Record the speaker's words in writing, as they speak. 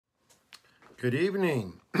Good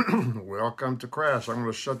evening. Welcome to Crash. I'm going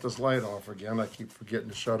to shut this light off again. I keep forgetting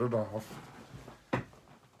to shut it off.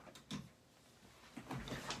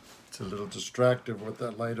 It's a little distractive with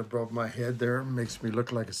that light above my head there. Makes me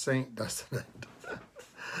look like a saint, doesn't it?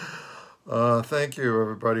 Thank you,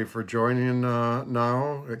 everybody, for joining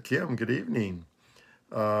now. Kim, good evening.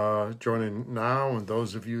 Joining now, and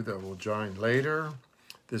those of you that will join later.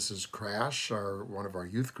 This is Crash, one of our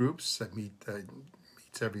youth groups that meets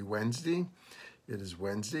every Wednesday. It is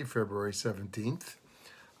Wednesday, February 17th.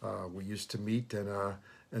 We used to meet in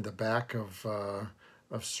the back of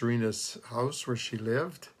Serena's house where she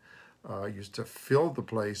lived. Used to fill the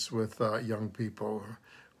place with young people.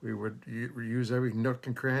 We would use every nook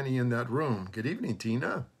and cranny in that room. Good evening,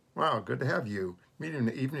 Tina. Wow, good to have you.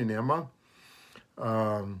 Evening, Emma. So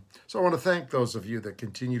I want to thank those of you that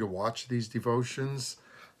continue to watch these devotions.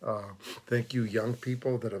 Thank you, young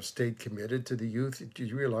people that have stayed committed to the youth.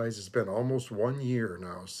 You realize it's been almost 1 year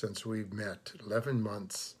now since we've met, 11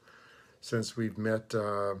 months since we've met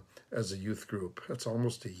as a youth group. That's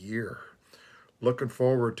almost a year. Looking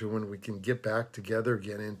forward to when we can get back together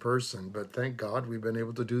again in person. But thank God we've been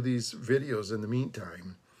able to do these videos in the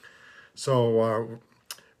meantime. So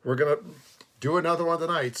we're going to do another one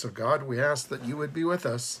tonight. So God, we ask that you would be with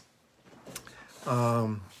us.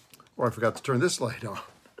 I forgot to turn this light on.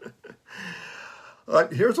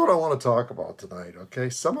 Here's what I want to talk about tonight, okay?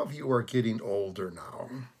 Some of you are getting older now.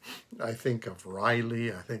 I think of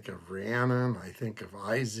Riley, I think of Rhiannon, I think of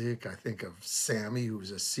Isaac, I think of Sammy,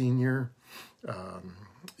 who's a senior,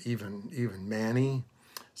 even Manny.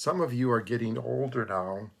 Some of you are getting older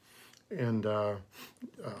now, and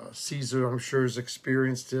Caesar, I'm sure, has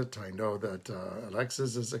experienced it. I know that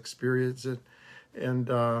Alexis has experienced it, and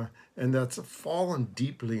that's fallen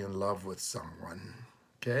deeply in love with someone,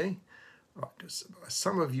 okay?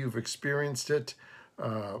 Some of you have experienced it.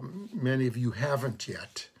 Many of you haven't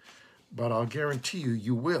yet. But I'll guarantee you,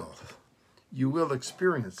 you will. You will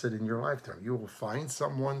experience it in your lifetime. You will find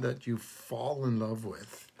someone that you fall in love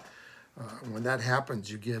with. When that happens,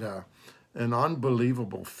 you get an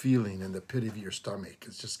unbelievable feeling in the pit of your stomach.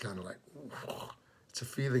 It's just kind of like, whoa. It's a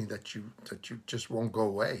feeling that you just won't go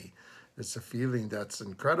away. It's a feeling that's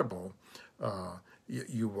incredible.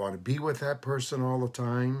 You want to be with that person all the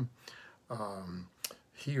time.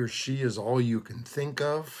 He or she is all you can think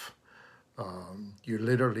of. You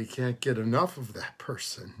literally can't get enough of that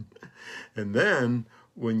person. And then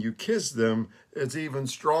when you kiss them, it's even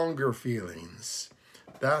stronger feelings.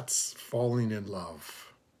 That's falling in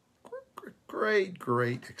love. Great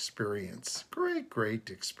experience. Great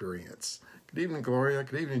experience. Good evening, Gloria.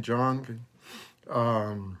 Good evening, John.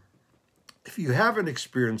 If you haven't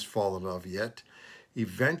experienced fall in love yet,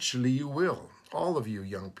 eventually you will. All of you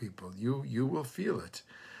young people, you will feel it.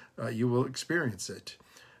 You will experience it.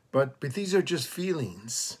 But these are just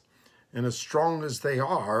feelings. And as strong as they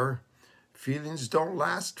are, feelings don't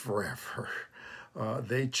last forever.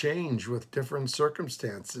 They change with different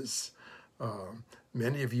circumstances.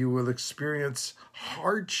 Many of you will experience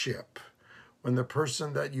hardship when the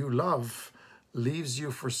person that you love leaves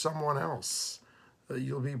you for someone else.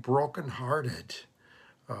 You'll be brokenhearted.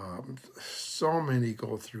 So many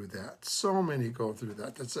go through that. So many go through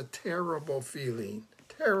that. That's a terrible feeling.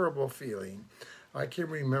 Terrible feeling. I can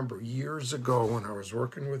remember years ago when I was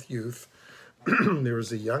working with youth, there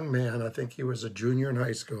was a young man, I think he was a junior in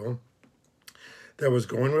high school, that was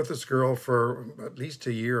going with this girl for at least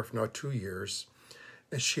a year, if not 2 years,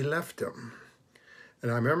 and she left him. And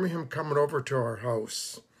I remember him coming over to our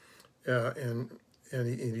house, and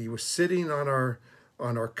he was sitting on our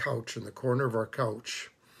couch, in the corner of our couch,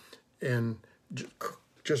 and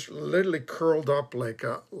just literally curled up like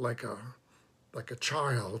a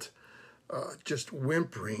child, just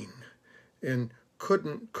whimpering, and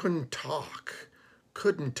couldn't talk.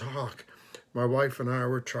 My wife and I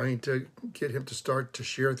were trying to get him to start to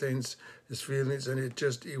share things, his feelings, and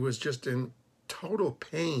he was just in total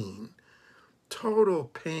pain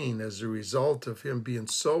as a result of him being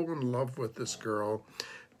so in love with this girl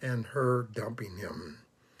and her dumping him.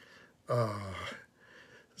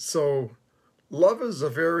 So love is a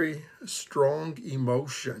very strong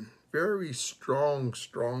emotion, very strong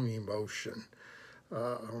emotion.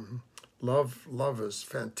 Love is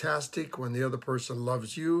fantastic when the other person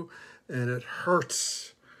loves you, and it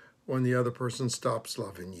hurts when the other person stops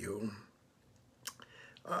loving you.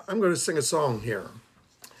 I'm going to sing a song here.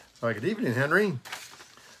 Good evening, Henry.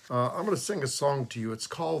 I'm going to sing a song to you. It's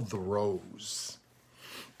called The Rose.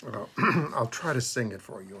 I'll try to sing it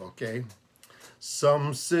for you, okay?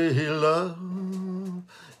 Some say love,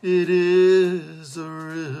 it is a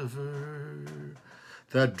river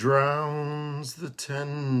that drowns the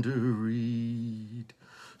tender reed.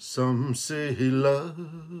 Some say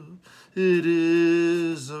love, it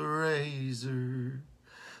is a razor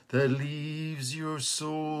that leaves your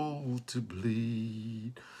soul to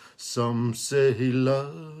bleed. Some say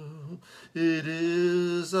love, it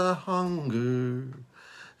is a hunger,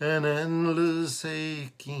 an endless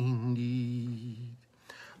aching need.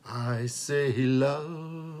 I say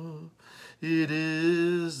love, it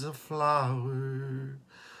is a flower,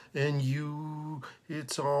 and you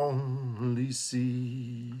its only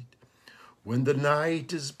seed. When the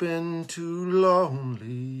night has been too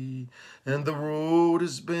lonely, and the road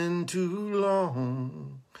has been too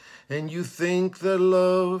long, and you think that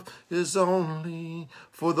love is only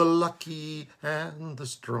for the lucky and the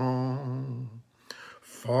strong,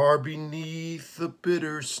 far beneath the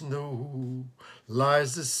bitter snow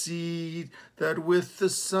lies the seed that with the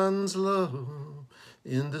sun's love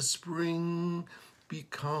in the spring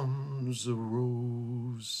becomes a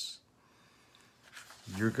rose.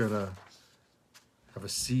 You're gonna have a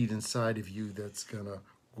seed inside of you that's gonna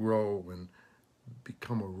grow and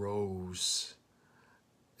become a rose,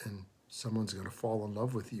 and someone's gonna fall in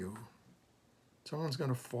love with you. Someone's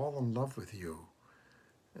gonna fall in love with you.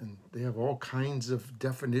 And they have all kinds of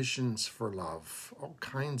definitions for love, all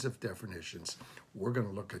kinds of definitions. We're going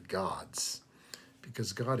to look at God's,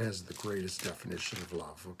 because God has the greatest definition of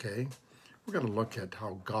love, okay? We're going to look at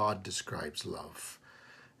how God describes love.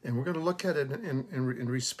 And we're going to look at it in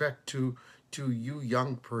respect to you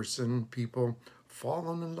young people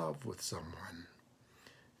falling in love with someone.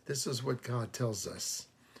 This is what God tells us.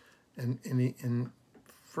 And in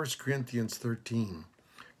 1 Corinthians 13,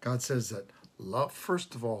 God says that love,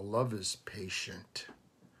 first of all, love is patient.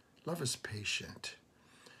 Love is patient.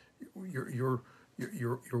 You're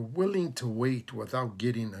willing to wait without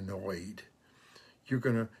getting annoyed. You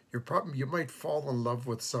might fall in love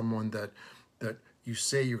with someone that you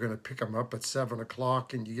say you're going to pick them up at 7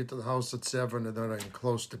 o'clock, and you get to the house at 7, and they're not even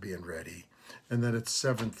close to being ready. And then it's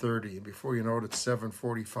 7:30, and before you know it, it's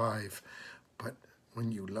 7:45. But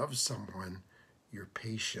when you love someone, you're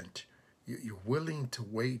patient. You're willing to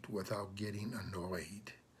wait without getting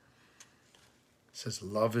annoyed. It says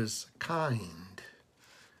love is kind.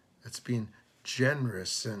 It's being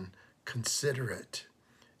generous and considerate.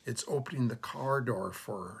 It's opening the car door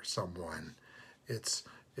for someone. It's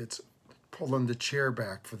pulling the chair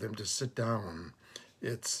back for them to sit down.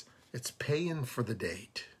 It's paying for the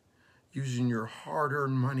date, using your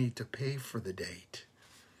hard-earned money to pay for the date.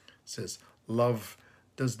 It says love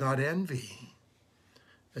does not envy.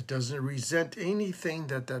 It doesn't resent anything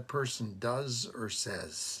that person does or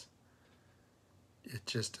says. It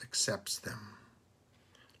just accepts them.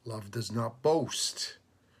 Love does not boast.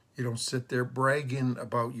 You don't sit there bragging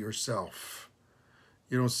about yourself.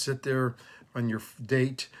 You don't sit there on your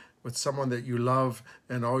date with someone that you love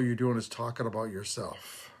and all you're doing is talking about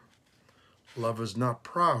yourself. Love is not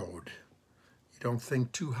proud. You don't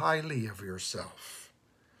think too highly of yourself.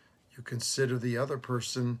 You consider the other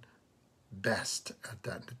person best at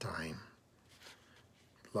that time.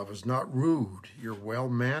 Love is not rude. You're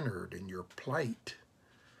well-mannered and you're polite.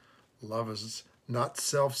 Love is not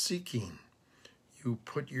self-seeking. You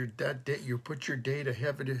put your date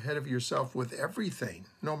ahead of yourself with everything,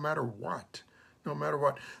 no matter what. No matter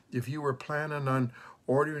what. If you were planning on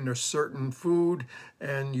ordering a certain food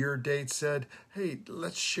and your date said, hey,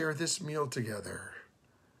 let's share this meal together,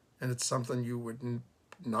 and it's something you would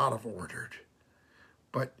not have ordered,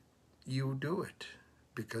 but you do it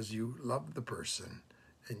because you love the person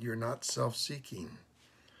and you're not self-seeking.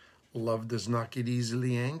 Love does not get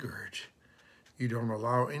easily angered. You don't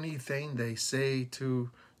allow anything they say to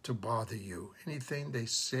bother you. Anything they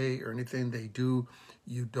say or anything they do,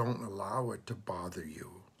 you don't allow it to bother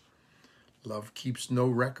you. Love keeps no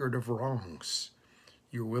record of wrongs.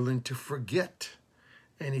 You're willing to forget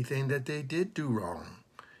anything that they did do wrong.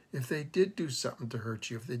 If they did do something to hurt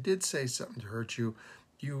you, if they did say something to hurt you,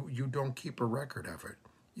 you don't keep a record of it.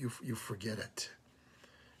 You forget it.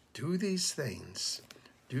 Do these things.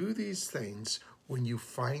 Do these things when you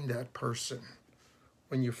find that person.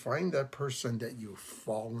 When you find that person that you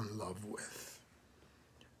fall in love with.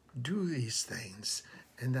 Do these things,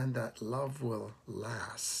 and then that love will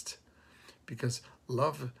last. Because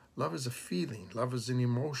love is a feeling. Love is an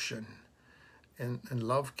emotion. And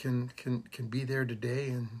love can be there today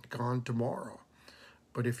and gone tomorrow.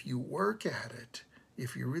 But if you work at it,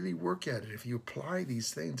 if you really work at it, if you apply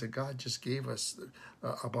these things that God just gave us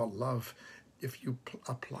about love, if you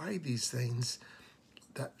apply these things,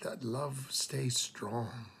 that love stays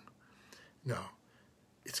strong. Now,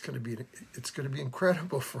 it's going to be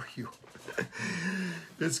incredible for you.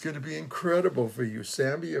 It's going to be incredible for you,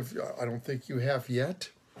 Sammy. If I don't think you have yet,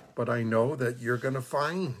 but I know that you're going to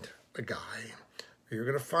find a guy. You're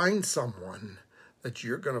going to find someone that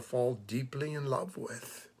you're going to fall deeply in love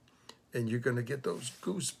with, and you're going to get those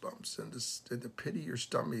goosebumps in the pit of your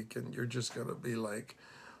stomach, and you're just going to be like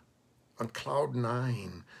on cloud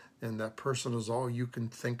nine, and that person is all you can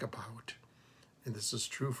think about. And this is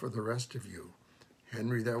true for the rest of you.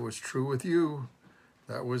 Henry, that was true with you.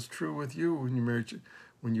 That was true with you when you married,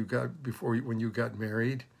 when you got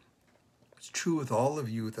married. It's true with all of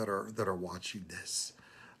you that are watching this.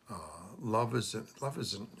 Love is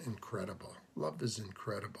incredible. Love is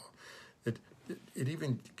incredible. It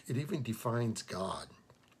even defines God.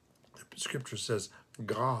 The scripture says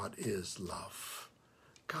God is love.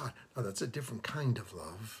 God. Now that's a different kind of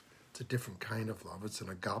love. It's a different kind of love. It's an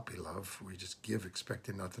agape love. We just give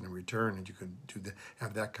expecting nothing in return, and you can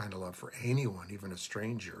have that kind of love for anyone, even a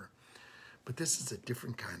stranger. But this is a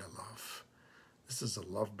different kind of love. This is a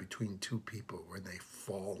love between two people when they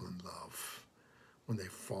fall in love. When they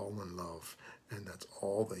fall in love, and that's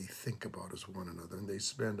all they think about is one another, and they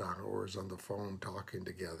spend hours on the phone talking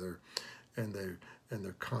together, and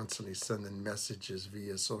they're constantly sending messages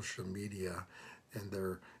via social media, and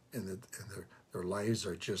their lives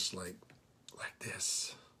are just like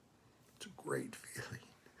this. It's a great feeling.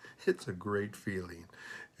 It's a great feeling,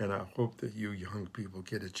 and I hope that you young people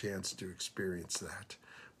get a chance to experience that.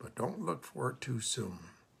 But don't look for it too soon.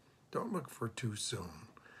 Don't look for it too soon.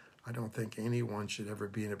 I don't think anyone should ever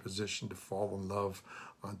be in a position to fall in love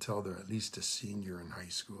until they're at least a senior in high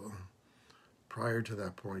school. Prior to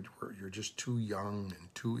that point, where you're just too young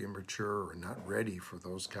and too immature or not ready for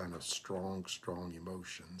those kind of strong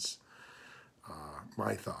emotions.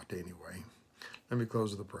 My thought, anyway. Let me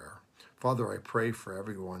close with a prayer. Father, I pray for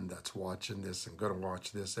everyone that's watching this and going to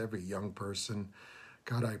watch this, every young person.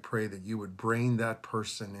 God, I pray that you would bring that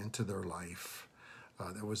person into their life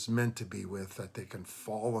that was meant to be with, that they can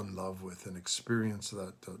fall in love with and experience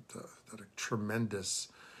that tremendous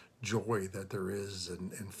joy that there is in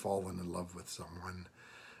falling in love with someone.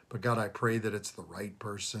 But God, I pray that it's the right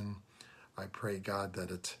person. I pray, God,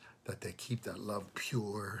 that they keep that love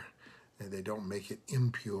pure and they don't make it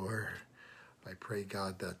impure. I pray,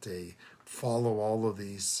 God, that they follow all of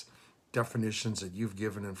these definitions that you've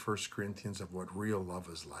given in 1 Corinthians of what real love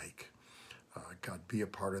is like. God, be a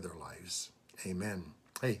part of their lives. Amen.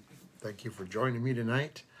 Hey, thank you for joining me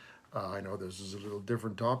tonight. I know this is a little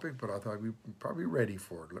different topic, but I thought we'd probably ready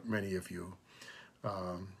for it, many of you.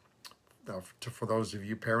 Now, for those of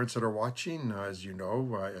you parents that are watching, as you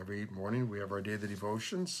know, every morning we have our daily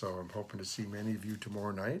devotions, so I'm hoping to see many of you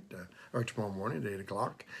tomorrow night, or tomorrow morning at 8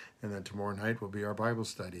 o'clock, and then tomorrow night will be our Bible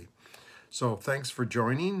study. So thanks for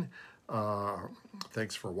joining.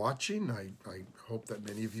 Thanks for watching. I hope that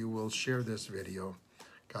many of you will share this video.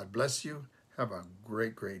 God bless you. Have a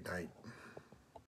great night.